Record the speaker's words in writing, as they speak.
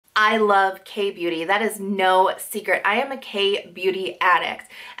I love KBeauty. That is no secret. I am a KBeauty addict.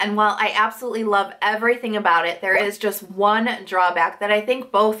 And while I absolutely love everything about it, there is just one drawback that I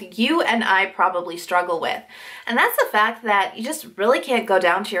think both you and I probably struggle with. And that's the fact that you just really can't go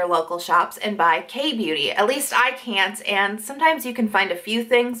down to your local shops and buy KBeauty. At least I can't. And sometimes you can find a few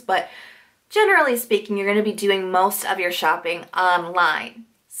things, but generally speaking, you're going to be doing most of your shopping online,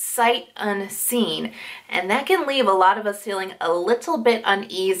 sight unseen, and that can leave a lot of us feeling a little bit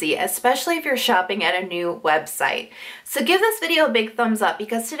uneasy, especially if you're shopping at a new website. So give this video a big thumbs up,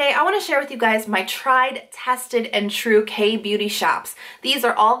 because today I want to share with you guys my tried, tested, and true KBeauty shops. These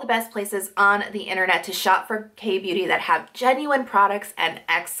are all the best places on the internet to shop for KBeauty that have genuine products and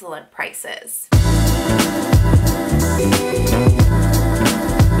excellent prices.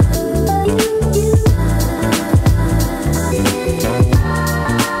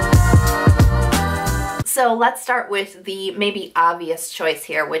 So let's start with the maybe obvious choice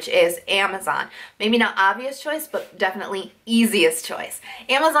here, which is Amazon. Maybe not obvious choice, but definitely easiest choice.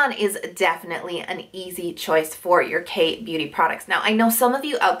 Amazon is definitely an easy choice for your KBeauty products. Now, I know some of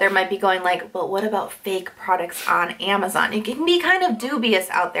you out there might be going like, but what about fake products on Amazon? It can be kind of dubious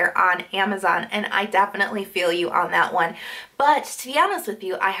out there on Amazon, and I definitely feel you on that one. But to be honest with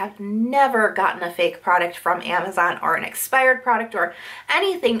you, I have never gotten a fake product from Amazon or an expired product or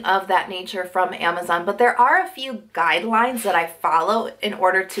anything of that nature from Amazon. But there are a few guidelines that I follow in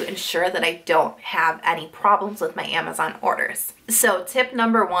order to ensure that I don't have any problems with my Amazon orders. So tip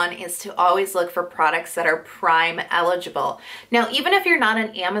number one is to always look for products that are Prime eligible. Now, even if you're not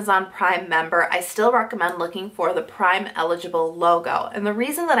an Amazon Prime member, I still recommend looking for the Prime eligible logo. And the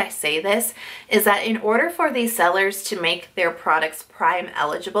reason that I say this is that in order for these sellers to make their products Prime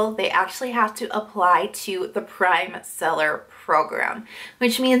eligible, they actually have to apply to the Prime Seller Program,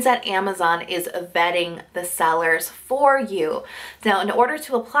 which means that Amazon is vetting the sellers for you. Now, in order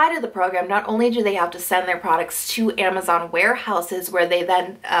to apply to the program, not only do they have to send their products to Amazon warehouses where they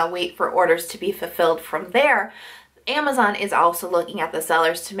then wait for orders to be fulfilled from there, Amazon is also looking at the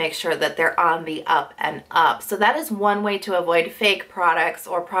sellers to make sure that they're on the up and up. So that is one way to avoid fake products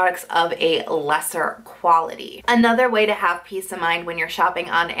or products of a lesser quality. Another way to have peace of mind when you're shopping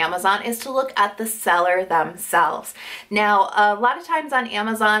on Amazon is to look at the seller themselves. Now, a lot of times on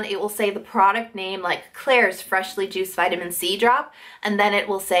Amazon, it will say the product name, like Claire's Freshly Juiced Vitamin C Drop, and then it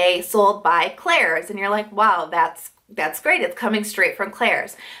will say sold by Claire's, and you're like, wow, that's great, it's coming straight from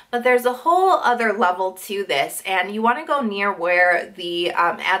Claire's. But there's a whole other level to this, and you want to go near where the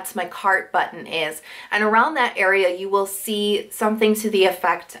add to my cart button is. And around that area, you will see something to the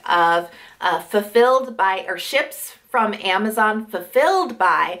effect of fulfilled by, or ships from Amazon fulfilled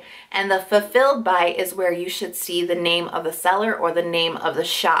by, and the fulfilled by is where you should see the name of the seller or the name of the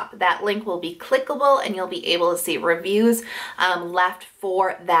shop. That link will be clickable and you'll be able to see reviews left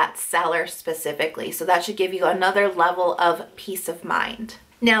for that seller specifically. So that should give you another level of peace of mind.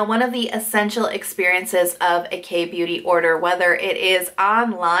 Now, one of the essential experiences of a KBeauty order, whether it is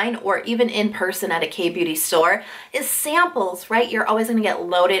online or even in person at a KBeauty store, is samples, right? You're always going to get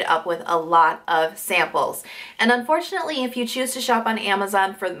loaded up with a lot of samples. And unfortunately, if you choose to shop on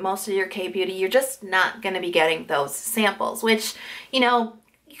Amazon for most of your KBeauty, you're just not going to be getting those samples, which, you know,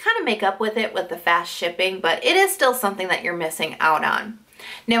 you kind of make up with it with the fast shipping, but it is still something that you're missing out on.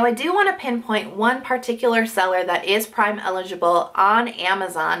 Now, I do want to pinpoint one particular seller that is Prime eligible on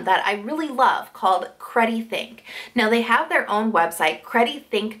Amazon that I really love, called Credithink. Now, they have their own website,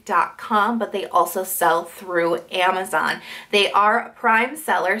 credithink.com, but they also sell through Amazon. They are a Prime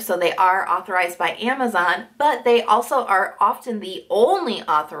seller, so they are authorized by Amazon, but they also are often the only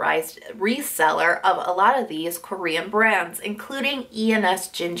authorized reseller of a lot of these Korean brands, including ENS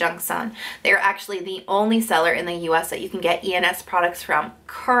Jinjungsan. They're actually the only seller in the US that you can get ENS products from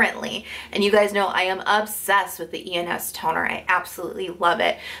currently, and you guys know I am obsessed with the ENS toner. I absolutely love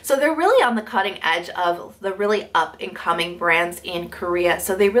it. So they're really on the cutting edge of the really up and coming brands in Korea.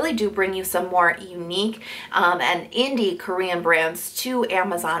 So they really do bring you some more unique and indie Korean brands to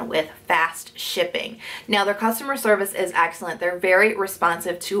Amazon with fast shipping. Now, their customer service is excellent. They're very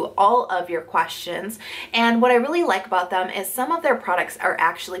responsive to all of your questions, and what I really like about them is some of their products are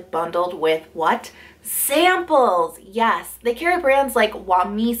actually bundled with what? Samples. Yes, they carry brands like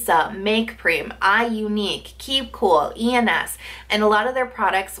Wamisa, Make Prem, iUnique, Keep Cool, ENS, and a lot of their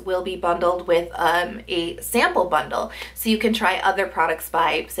products will be bundled with a sample bundle, so you can try other products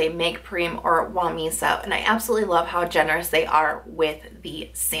by, say, Make Prem or Wamisa, and I absolutely love how generous they are with the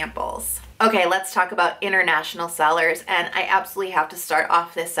samples. Okay, let's talk about international sellers, and I absolutely have to start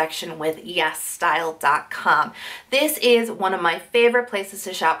off this section with YesStyle.com. This is one of my favorite places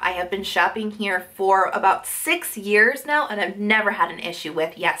to shop. I have been shopping here for about 6 years now, and I've never had an issue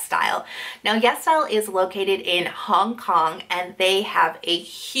with YesStyle. Now, YesStyle is located in Hong Kong, and they have a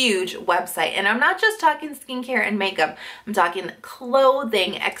huge website, and I'm not just talking skincare and makeup. I'm talking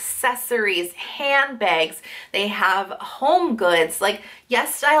clothing, accessories, handbags. They have home goods. Like,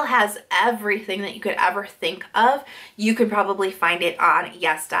 YesStyle has everything that you could ever think of. You can probably find it on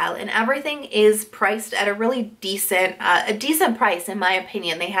YesStyle, and everything is priced at a really decent price, in my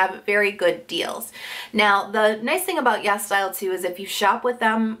opinion. They have very good deals. Now, the nice thing about YesStyle too is if you shop with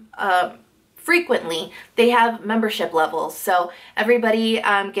them frequently, they have membership levels. So everybody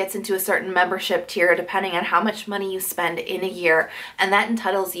gets into a certain membership tier depending on how much money you spend in a year, and that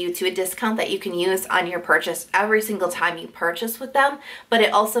entitles you to a discount that you can use on your purchase every single time you purchase with them. But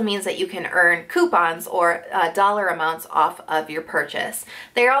it also means that you can earn coupons or dollar amounts off of your purchase.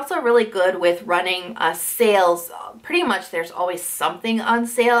 They're also really good with running sales. Pretty much there's always something on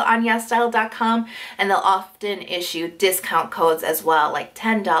sale on YesStyle.com, and they'll often issue discount codes as well, like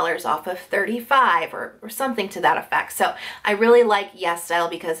 $10 off of 35 or something to that effect. So I really like YesStyle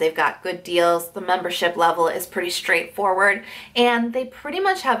because they've got good deals. The membership level is pretty straightforward, and they pretty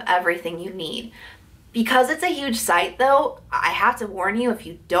much have everything you need. Because it's a huge site though, I have to warn you, if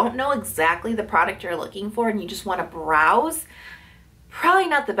you don't know exactly the product you're looking for and you just want to browse, probably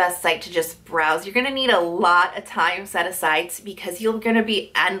not the best site to just browse. You're going to need a lot of time set aside because you're going to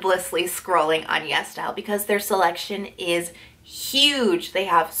be endlessly scrolling on YesStyle because their selection is huge. They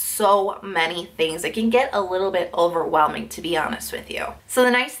have so many things. It can get a little bit overwhelming, to be honest with you. So the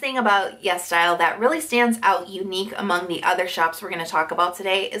nice thing about YesStyle that really stands out unique among the other shops we're going to talk about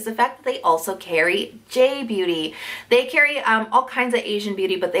today is the fact that they also carry KBeauty. They carry all kinds of Asian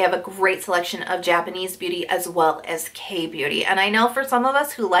beauty, but they have a great selection of Japanese beauty as well as KBeauty. And I know for some of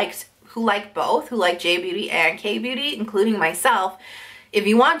us who like both, who like KBeauty and KBeauty, including myself, if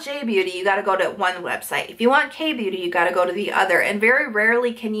you want KBeauty, you got to go to one website. If you want KBeauty, you got to go to the other. And very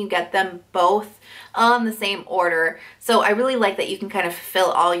rarely can you get them both on the same order. So I really like that you can kind of fill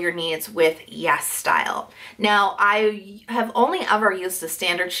all your needs with YesStyle. Now, I have only ever used the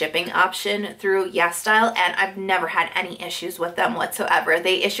standard shipping option through YesStyle, and I've never had any issues with them whatsoever.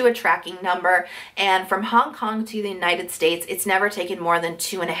 They issue a tracking number, and from Hong Kong to the United States, it's never taken more than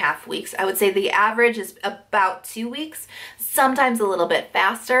 2.5 weeks. I would say the average is about 2 weeks, sometimes a little bit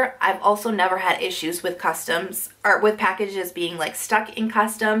faster. I've also never had issues with customs or with packages being like stuck in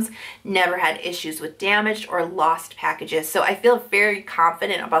customs, never had issues with damaged or lost packages. So I feel very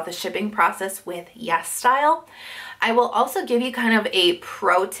confident about the shipping process with YesStyle. I will also give you kind of a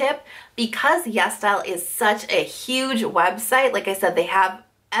pro tip because YesStyle is such a huge website. Like I said, they have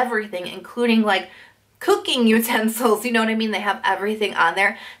everything, including like cooking utensils, you know what I mean? They have everything on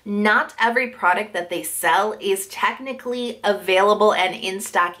there. Not every product that they sell is technically available and in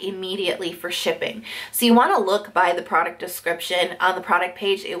stock immediately for shipping. So you want to look by the product description on the product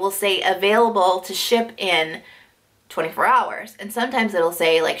page. It will say available to ship in 24 hours. And sometimes it'll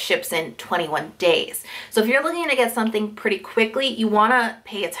say like ships in 21 days. So if you're looking to get something pretty quickly, you want to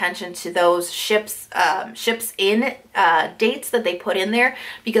pay attention to those ships in dates that they put in there,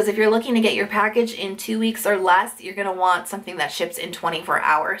 because if you're looking to get your package in 2 weeks or less, you're going to want something that ships in 24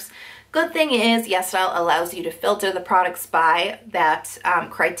 hours. Good thing is YesStyle allows you to filter the products by that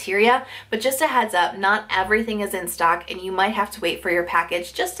criteria, but just a heads up, not everything is in stock and you might have to wait for your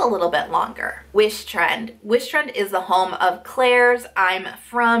package just a little bit longer. Wishtrend. Wishtrend is the home of Claire's, I'm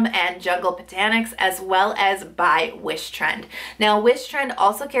From, and Jungle Botanics, as well as by Wishtrend. Now, Wishtrend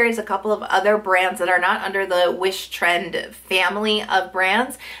also carries a couple of other brands that are not under the Wishtrend family of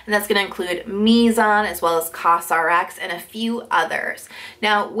brands, and that's going to include Mizon as well as COSRX and a few others.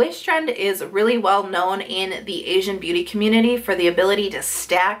 Now, Wishtrend is really well known in the Asian beauty community for the ability to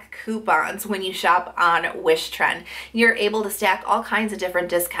stack coupons when you shop on Wishtrend. You're able to stack all kinds of different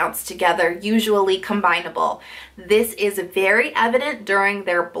discounts together, usually combinable. This is very evident during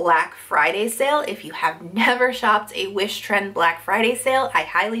their Black Friday sale. If you have never shopped a Wishtrend Black Friday sale, I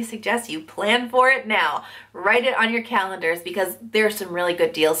highly suggest you plan for it now. Write it on your calendars because there's some really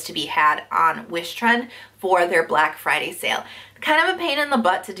good deals to be had on Wishtrend for their Black Friday sale. Kind of a pain in the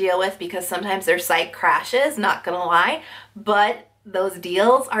butt to deal with because sometimes their site crashes, not gonna lie, but those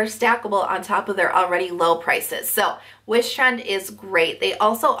deals are stackable on top of their already low prices. So Wish Trend is great. They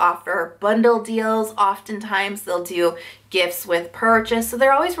also offer bundle deals. Oftentimes they'll do gifts with purchase. So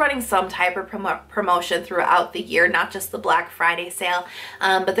they're always running some type of promotion throughout the year, not just the Black Friday sale.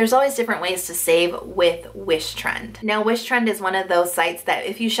 But there's always different ways to save with Wish Trend. Now, Wish Trend is one of those sites that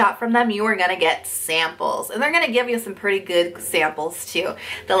if you shop from them, you are gonna get samples. And they're gonna give you some pretty good samples too.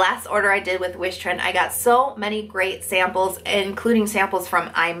 The last order I did with Wish Trend, I got so many great samples, including samples from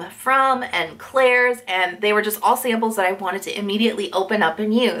I'm From and Claire's, and they were just all samples that I wanted to immediately open up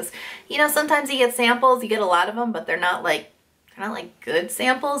and use. You know, sometimes you get samples, you get a lot of them, but they're not like good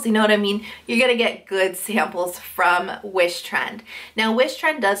samples, you know what I mean? You're gonna get good samples from Wish Trend. Now, Wish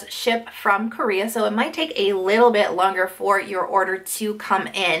Trend does ship from Korea, so it might take a little bit longer for your order to come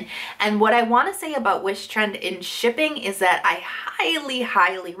in. And what I want to say about Wish Trend in shipping is that I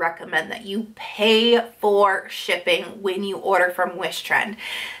highly recommend that you pay for shipping when you order from Wish Trend.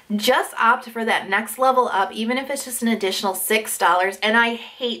 Just opt for that next level up, even if it's just an additional $6. And I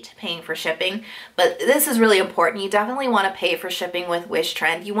hate paying for shipping, but this is really important. You definitely want to pay for shipping with Wish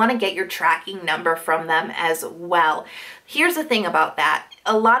Trend. You want to get your tracking number from them as well. Here's the thing about that.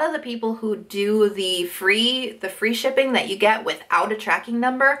 A lot of the people who do the free shipping that you get without a tracking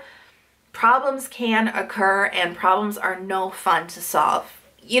number, problems can occur and problems are no fun to solve.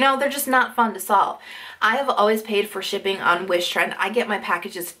 You know, they're just not fun to solve. I have always paid for shipping on Wish Trend. I get my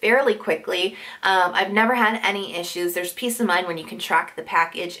packages fairly quickly. I've never had any issues. There's peace of mind when you can track the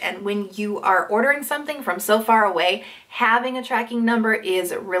package, and when you are ordering something from so far away, having a tracking number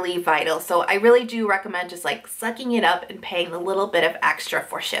is really vital. So I really do recommend just like sucking it up and paying a little bit of extra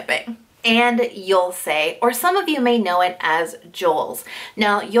for shipping. And Yulse, or some of you may know it as Joel's.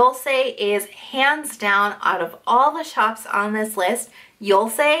 Now, Yulse is hands down, out of all the shops on this list,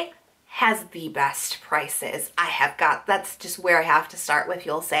 Yulse has the best prices. That's just where I have to start with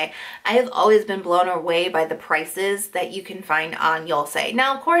Yulse. I have always been blown away by the prices that you can find on Yulse.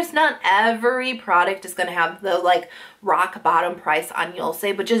 Now, of course, not every product is gonna have the like rock bottom price on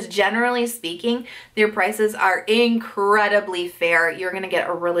Yulse, but just generally speaking, their prices are incredibly fair. You're gonna get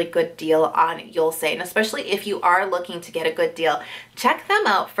a really good deal on Yulse, and especially if you are looking to get a good deal, check them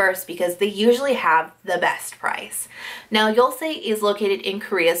out first because they usually have the best price. Now, Yulse is located in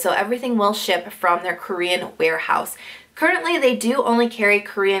Korea, so everything will ship from their Korean warehouse. Currently, they do only carry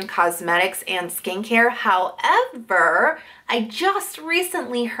Korean cosmetics and skincare. However, I just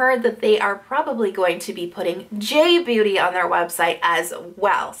recently heard that they are probably going to be putting KBeauty on their website as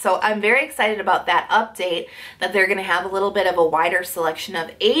well. So I'm very excited about that update, that they're going to have a little bit of a wider selection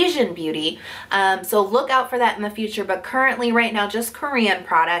of Asian beauty. So look out for that in the future, but currently right now just Korean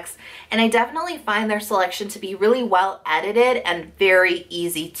products. And I definitely find their selection to be really well edited and very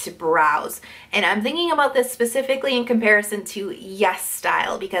easy to browse. And I'm thinking about this specifically in comparison to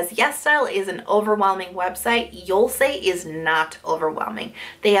YesStyle, because YesStyle is an overwhelming website. Yulse is not overwhelming.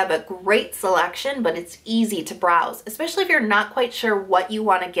 They have a great selection, but it's easy to browse, especially if you're not quite sure what you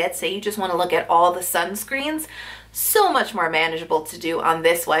want to get. Say you just want to look at all the sunscreens. So much more manageable to do on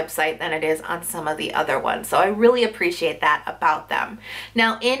this website than it is on some of the other ones. So I really appreciate that about them.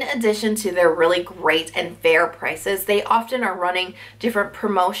 Now, in addition to their really great and fair prices, they often are running different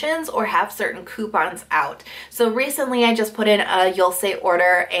promotions or have certain coupons out. So recently I just put in a Yulse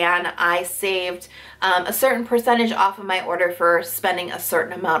order and I saved a certain percentage off of my order for spending a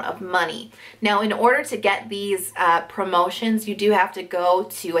certain amount of money. Now, in order to get these promotions, you do have to go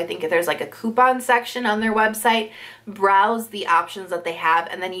to, I think there's like a coupon section on their website, browse the options that they have,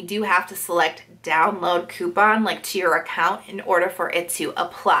 and then you do have to select download coupon like to your account in order for it to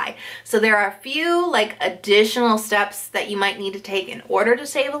apply. So there are a few like additional steps that you might need to take in order to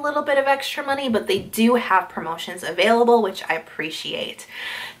save a little bit of extra money, but they do have promotions available, which I appreciate.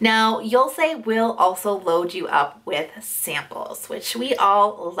 Now, Yulse will also load you up with samples, which we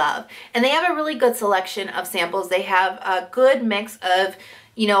all love. And they have a really good selection of samples. They have a good mix of,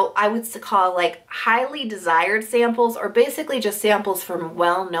 you know, I would call like highly desired samples, or basically just samples from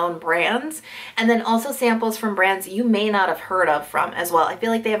well-known brands, and then also samples from brands you may not have heard of from as well. I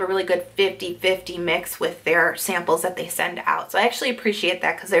feel like they have a really good 50-50 mix with their samples that they send out. So I actually appreciate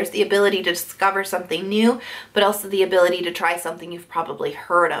that because there's the ability to discover something new, but also the ability to try something you've probably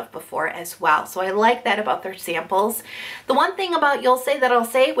heard of before as well. So I like that about their samples. The one thing about Yulse that I'll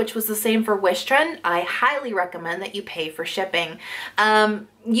say, which was the same for Wish Trend, I highly recommend that you pay for shipping.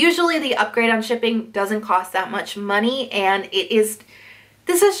 Usually the upgrade on shipping doesn't cost that much money, and it is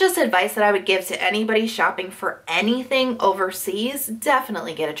This is just advice that I would give to anybody shopping for anything overseas.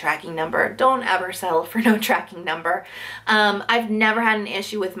 Definitely get a tracking number. Don't ever settle for no tracking number. I've never had an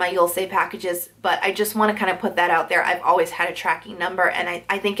issue with my You'll Say packages, but I just want to kind of put that out there. I've always had a tracking number, and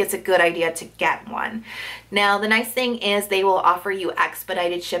I think it's a good idea to get one. Now, the nice thing is they will offer you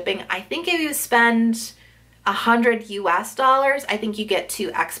expedited shipping. I think if you spend $100 US, I think you get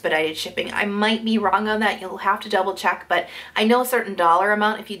 2 expedited shipping. I might be wrong on that. You'll have to double check, but I know a certain dollar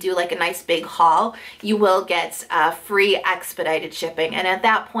amount, if you do like a nice big haul, you will get free expedited shipping. And at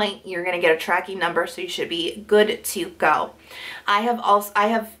that point, you're going to get a tracking number, so you should be good to go. I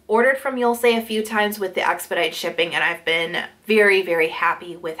have ordered from You'll Say a few times with the expedited shipping, and I've been very, very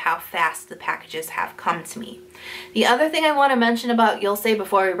happy with how fast the packages have come to me. The other thing I want to mention about You'll Say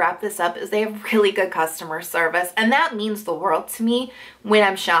before we wrap this up is they have really good customer service, and that means the world to me when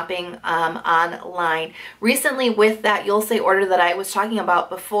I'm shopping online. Recently, with that You'll Say order that I was talking about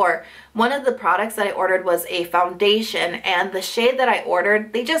before, one of the products that I ordered was a foundation, and the shade that I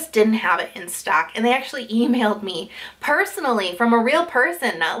ordered, they just didn't have it in stock, and they actually emailed me personally from a real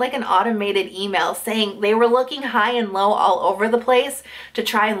person, not like an automated email, saying they were looking high and low all over the place to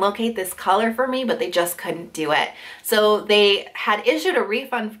try and locate this color for me, but they just couldn't do it. So they had issued a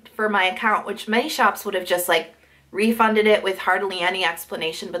refund for my account, which many shops would have just like refunded it with hardly any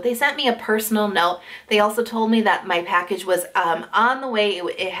explanation, but they sent me a personal note. They also told me that my package was on the way.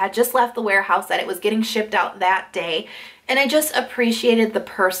 It had just left the warehouse, that it was getting shipped out that day. And I just appreciated the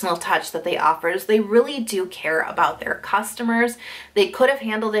personal touch that they offered. They really do care about their customers. They could have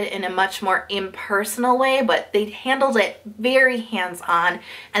handled it in a much more impersonal way, but they handled it very hands-on.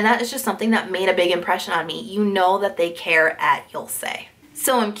 And that is just something that made a big impression on me. You know that they care at You'll Say.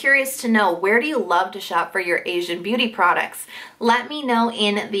 So I'm curious to know, where do you love to shop for your Asian beauty products? Let me know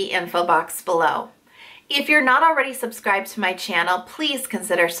in the info box below. If you're not already subscribed to my channel, please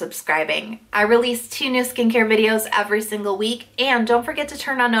consider subscribing. I release 2 new skincare videos every single week, and don't forget to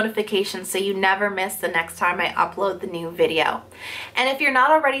turn on notifications so you never miss the next time I upload the new video. And if you're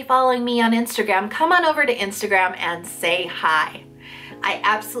not already following me on Instagram, come on over to Instagram and say hi. I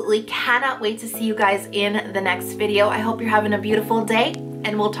absolutely cannot wait to see you guys in the next video. I hope you're having a beautiful day,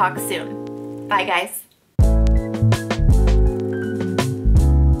 and we'll talk soon. Bye, guys.